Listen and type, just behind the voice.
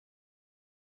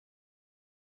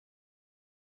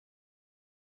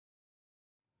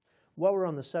While we're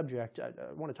on the subject, I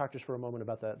want to talk just for a moment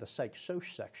about the Psych-Soc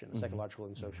section, the psychological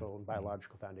and social and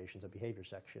biological foundations of behavior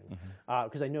section.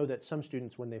 Because I know that some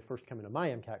students, when they first come into my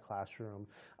MCAT classroom,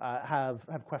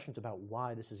 have questions about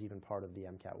why this is even part of the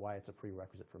MCAT, why it's a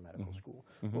prerequisite for medical school.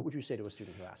 What would you say to a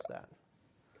student who asks that?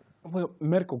 Well,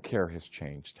 medical care has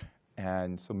changed,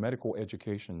 and so medical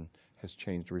education has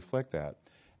changed to reflect that.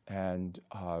 And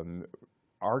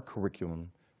our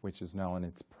curriculum, which is now in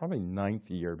its probably 9th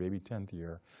year, maybe 10th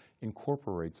year,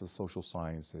 incorporates the social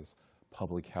sciences,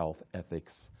 public health,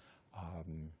 ethics,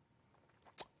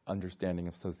 understanding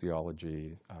of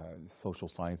sociology, social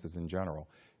sciences in general.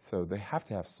 So they have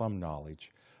to have some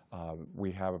knowledge.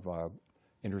 We have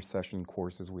intersession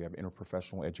courses, we have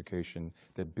interprofessional education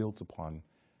that builds upon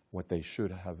what they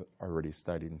should have already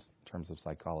studied in terms of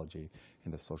psychology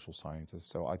and the social sciences.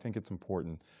 So I think it's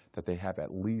important that they have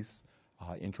at least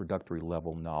introductory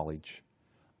level knowledge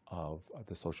of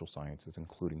the social sciences,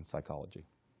 including psychology.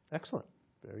 Excellent.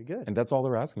 Very good. And that's all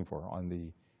they're asking for on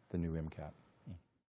the new MCAT.